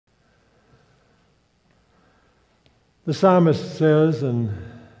The psalmist says in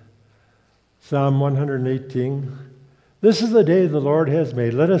Psalm 118, "This is the day the Lord has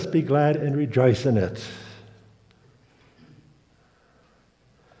made. Let us be glad and rejoice in it."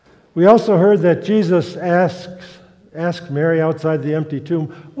 We also heard that Jesus asked Mary outside the empty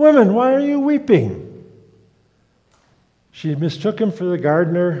tomb, "Woman, why are you weeping?" She mistook him for the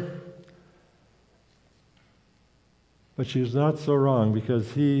gardener, but she was not so wrong,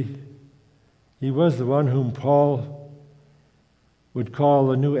 because he was the one whom Paul would call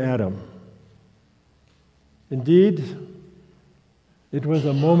the new Adam. Indeed, it was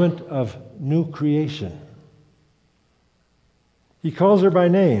a moment of new creation. He calls her by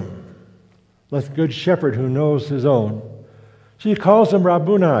name, like the good shepherd who knows his own. She calls him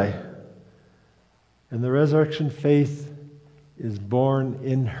Rabboni, and the resurrection faith is born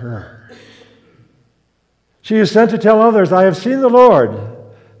in her. She is sent to tell others, "I have seen the Lord."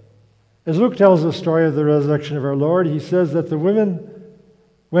 As Luke tells the story of the resurrection of our Lord, he says that the women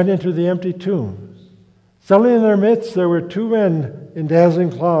went into the empty tombs. Suddenly in their midst there were two men in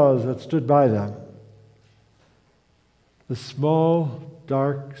dazzling clothes that stood by them. The small,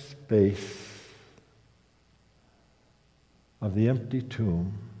 dark space of the empty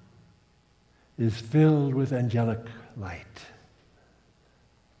tomb is filled with angelic light.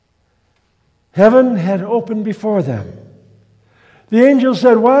 Heaven had opened before them. The angel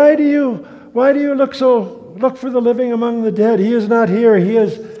said, Why do you look for the living among the dead? He is not here. He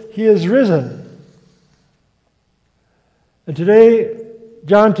is risen." And today,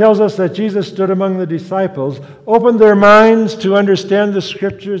 John tells us that Jesus stood among the disciples, opened their minds to understand the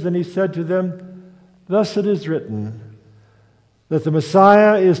Scriptures, and he said to them, "Thus it is written, that the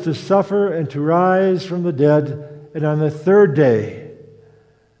Messiah is to suffer and to rise from the dead, and on the third day,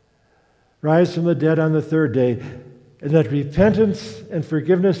 rise from the dead on the third day, and that repentance and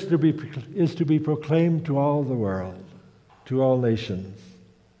forgiveness is to be proclaimed to all the world, to all nations."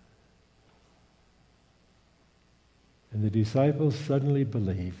 And the disciples suddenly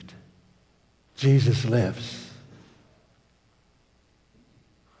believed, Jesus lives.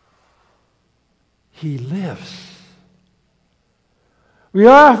 He lives. We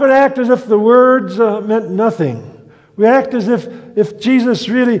often act as if the words meant nothing. We act as if Jesus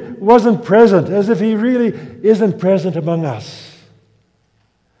really wasn't present, as if he really isn't present among us.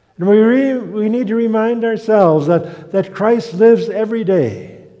 And we need to remind ourselves that Christ lives every day.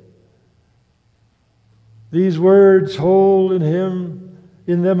 These words hold in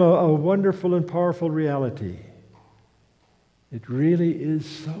them a wonderful and powerful reality. It really is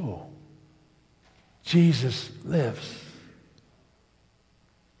so. Jesus lives.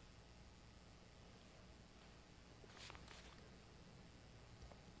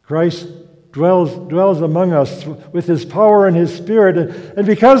 Christ dwells among us with his power and his Spirit, and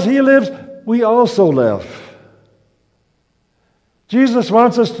because he lives, we also live. Jesus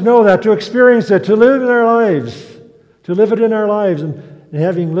wants us to know that, to experience it, to live in our lives, to live it in our lives, and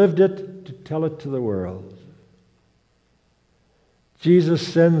having lived it, to tell it to the world. Jesus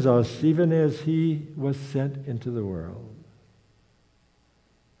sends us even as he was sent into the world.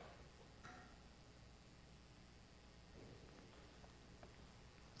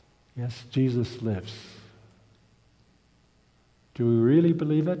 Yes, Jesus lives. Do we really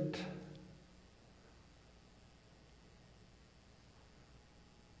believe it?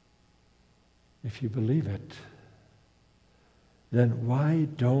 If you believe it, then why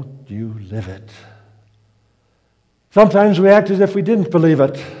don't you live it? Sometimes we act as if we didn't believe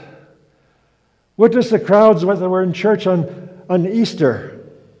it. Witness the crowds that were in church on Easter.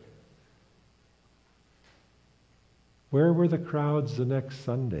 Where were the crowds the next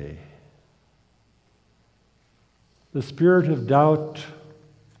Sunday? The spirit of doubt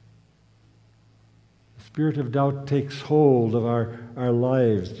takes hold of our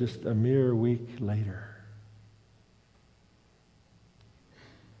lives just a mere week later.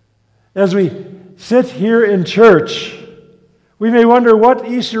 As we sit here in church, we may wonder what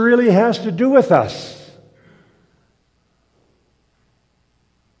Easter really has to do with us.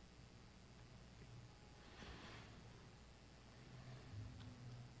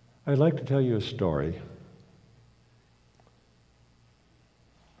 I'd like to tell you a story.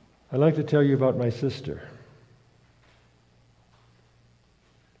 I'd like to tell you about my sister.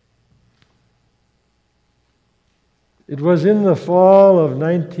 It was in the fall of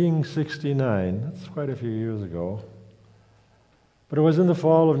 1969. That's quite a few years ago. But it was in the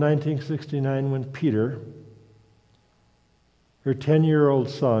fall of 1969 when Peter, her 10-year-old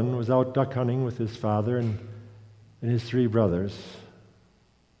son, was out duck hunting with his father and his 3 brothers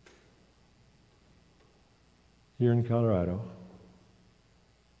here in Colorado.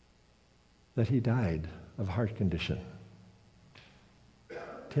 that he died of heart condition.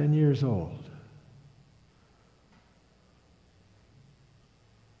 10 years old.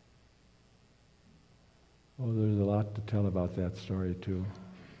 Oh, there's a lot to tell about that story, too.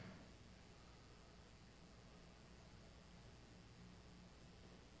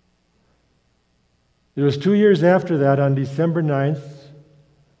 It was 2 years after that, on December 9th,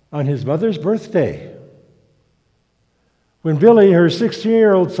 on his mother's birthday, when Billy, her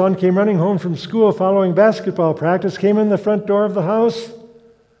 16-year-old son, came running home from school following basketball practice, came in the front door of the house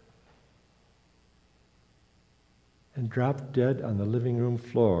and dropped dead on the living room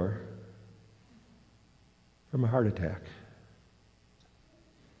floor from a heart attack.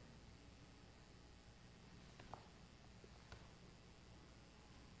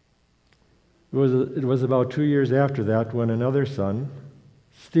 It was about 2 years after that when another son,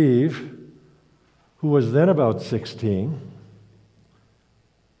 Steve, who was then about 16,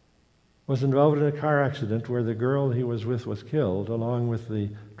 was involved in a car accident where the girl he was with was killed, along with the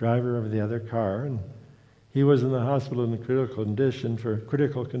driver of the other car. And he was in the hospital in critical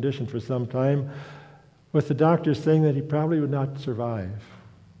condition for some time, with the doctors saying that he probably would not survive.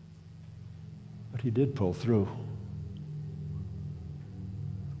 But he did pull through.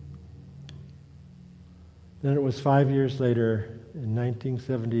 Then it was 5 years later, in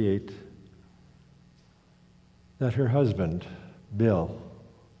 1978, that her husband, Bill,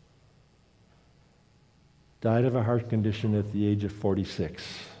 died of a heart condition at the age of 46.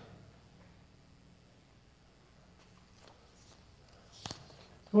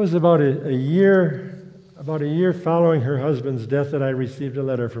 It was about a year following her husband's death that I received a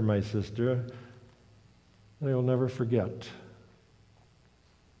letter from my sister that I will never forget.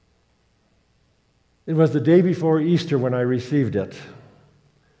 It was the day before Easter when I received it.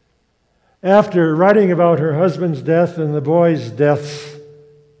 After writing about her husband's death and the boys' deaths,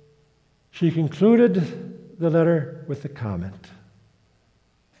 she concluded the letter with the comment,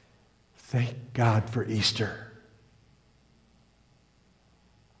 "Thank God for Easter."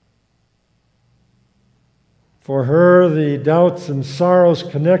 For her, the doubts and sorrows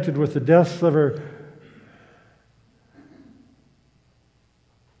connected with the deaths of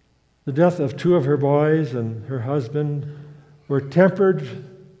the death of two of her boys and her husband were tempered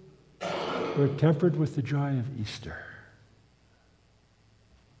with the joy of Easter.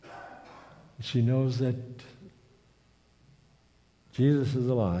 She knows that Jesus is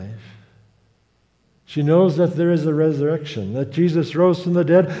alive. She knows that there is a resurrection, that Jesus rose from the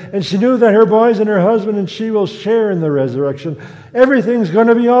dead, and she knew that her boys and her husband and she will share in the resurrection. Everything's going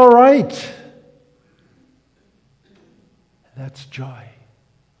to be all right. That's joy.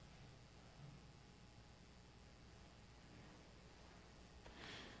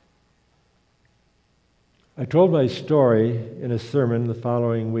 I told my story in a sermon the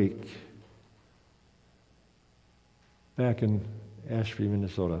following week back in Ashby,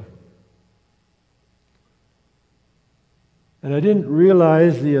 Minnesota. And I didn't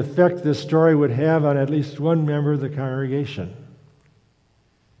realize the effect this story would have on at least one member of the congregation.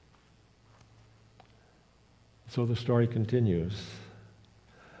 So the story continues.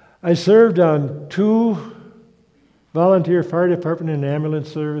 I served on 2 volunteer fire department and ambulance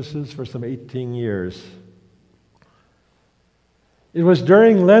services for some 18 years. It was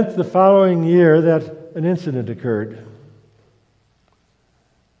during Lent the following year that an incident occurred.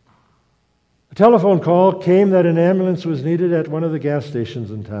 A telephone call came that an ambulance was needed at one of the gas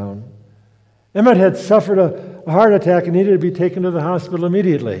stations in town. Emmett had suffered a heart attack and needed to be taken to the hospital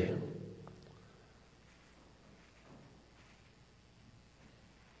immediately.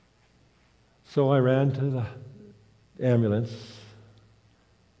 So I ran to the ambulance,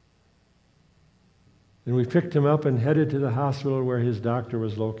 and we picked him up and headed to the hospital where his doctor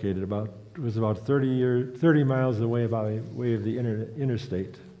was located. It was about 30 miles away by way of the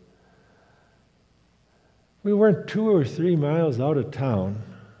interstate. We weren't 2 or 3 miles out of town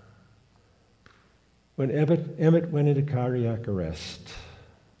when Emmett went into cardiac arrest.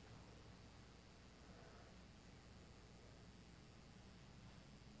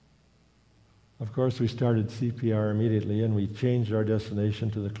 Of course, we started CPR immediately, and we changed our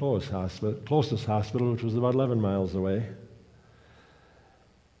destination to the closest hospital, which was about 11 miles away.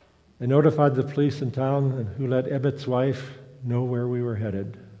 I notified the police in town, who let Emmett's wife know where we were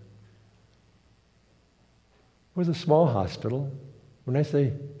headed. It was a small hospital. When I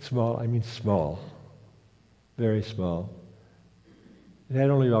say small, I mean small. Very small. It had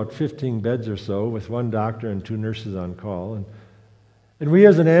only about 15 beds or so, with 1 doctor and 2 nurses on call. And we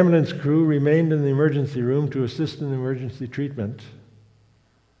as an ambulance crew remained in the emergency room to assist in emergency treatment.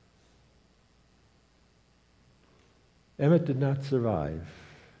 Emmett did not survive.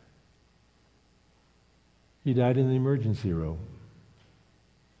 He died in the emergency room.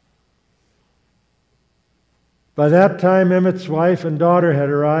 By that time, Emmett's wife and daughter had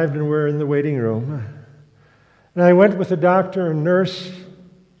arrived and were in the waiting room. And I went with the doctor and nurse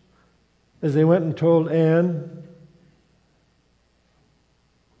as they went and told Ann,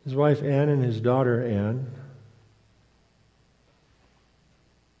 his wife Ann and his daughter Ann,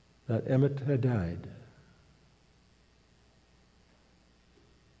 that Emmett had died.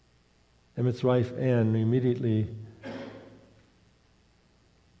 Emmett's wife Ann immediately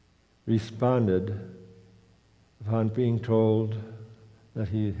responded upon being told that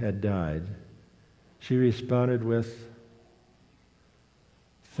he had died. She responded with,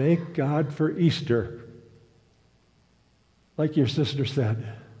 "Thank God for Easter," like your sister said.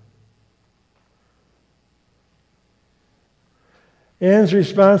 Ann's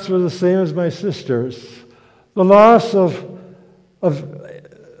response was the same as my sister's. The loss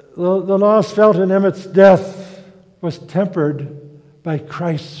felt in Emmett's death was tempered by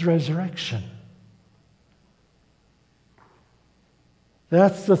Christ's resurrection.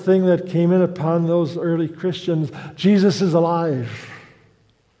 That's the thing that came in upon those early Christians. Jesus is alive.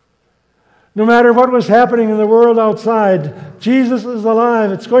 No matter what was happening in the world outside, Jesus is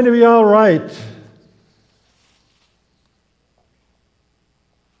alive. It's going to be all right.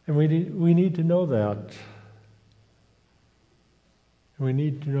 And we need to know that. We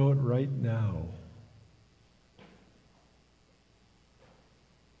need to know it right now.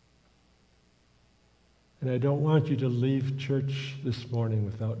 And I don't want you to leave church this morning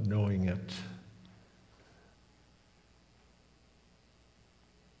without knowing it.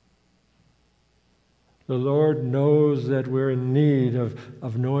 The Lord knows that we're in need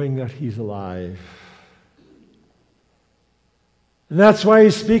of knowing that He's alive. And that's why He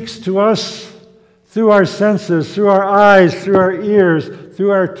speaks to us through our senses, through our eyes, through our ears,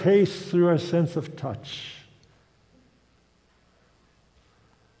 through our taste, through our sense of touch.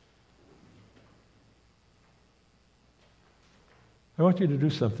 I want you to do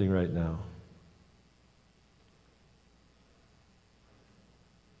something right now.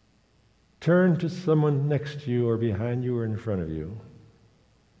 Turn to someone next to you or behind you or in front of you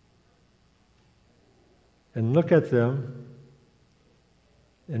and look at them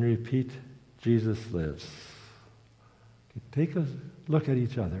and repeat, "Jesus lives." Take a look at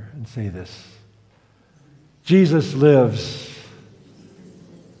each other and say this. Jesus lives.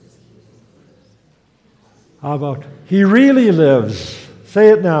 How about, He really lives? Say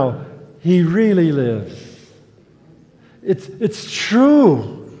it now. He really lives. It's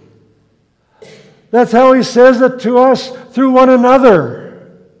true. That's how He says it to us through one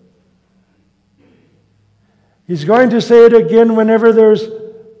another. He's going to say it again whenever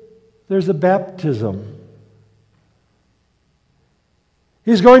there's a baptism.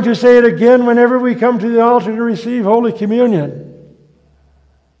 He's going to say it again whenever we come to the altar to receive Holy Communion.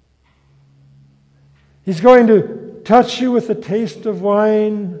 He's going to touch you with the taste of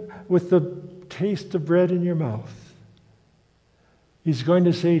wine, with the taste of bread in your mouth. He's going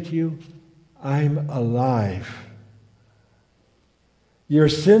to say to you, "I'm alive. Your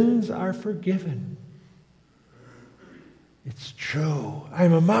sins are forgiven. It's true.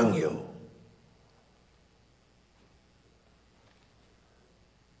 I'm among you."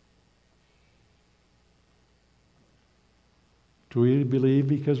 Do we believe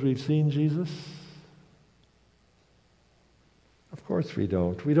because we've seen Jesus? Of course we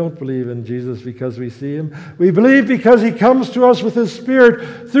don't. We don't believe in Jesus because we see Him. We believe because He comes to us with His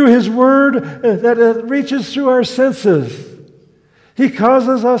Spirit through His Word that reaches through our senses. He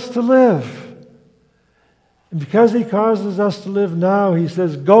causes us to live. And because He causes us to live now, He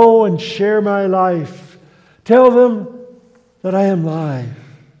says, "Go and share my life. Tell them that I am alive."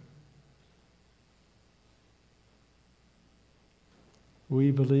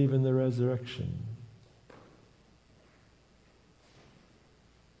 We believe in the resurrection.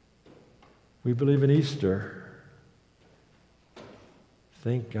 We believe in Easter.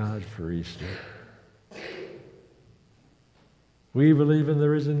 Thank God for Easter. We believe in the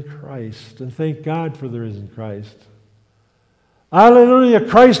risen Christ, and thank God for the risen Christ. Hallelujah,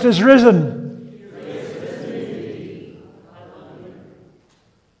 Christ is risen.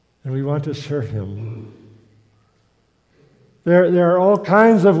 And we want to serve Him. There are all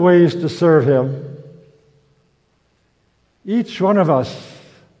kinds of ways to serve Him. Each one of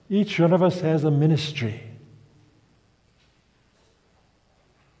us has a ministry.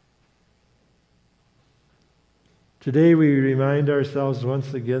 Today we remind ourselves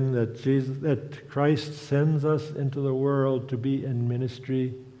once again that Christ sends us into the world to be in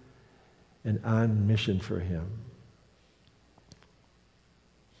ministry and on mission for Him.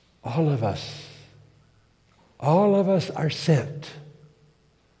 All of us All of us are sent.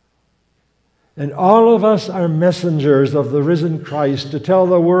 And all of us are messengers of the risen Christ to tell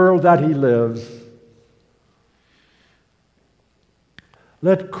the world that he lives.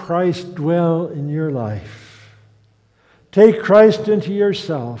 Let Christ dwell in your life. Take Christ into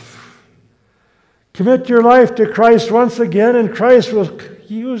yourself. Commit your life to Christ once again, and Christ will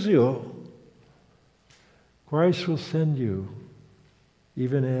use you. Christ will send you,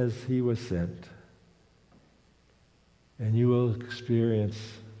 even as he was sent. And you will experience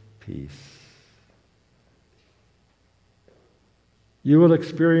peace. You will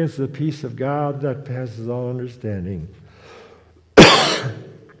experience the peace of God that passes all understanding,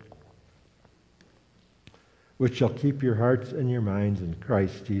 which shall keep your hearts and your minds in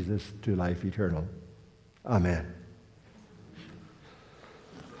Christ Jesus to life eternal. Amen.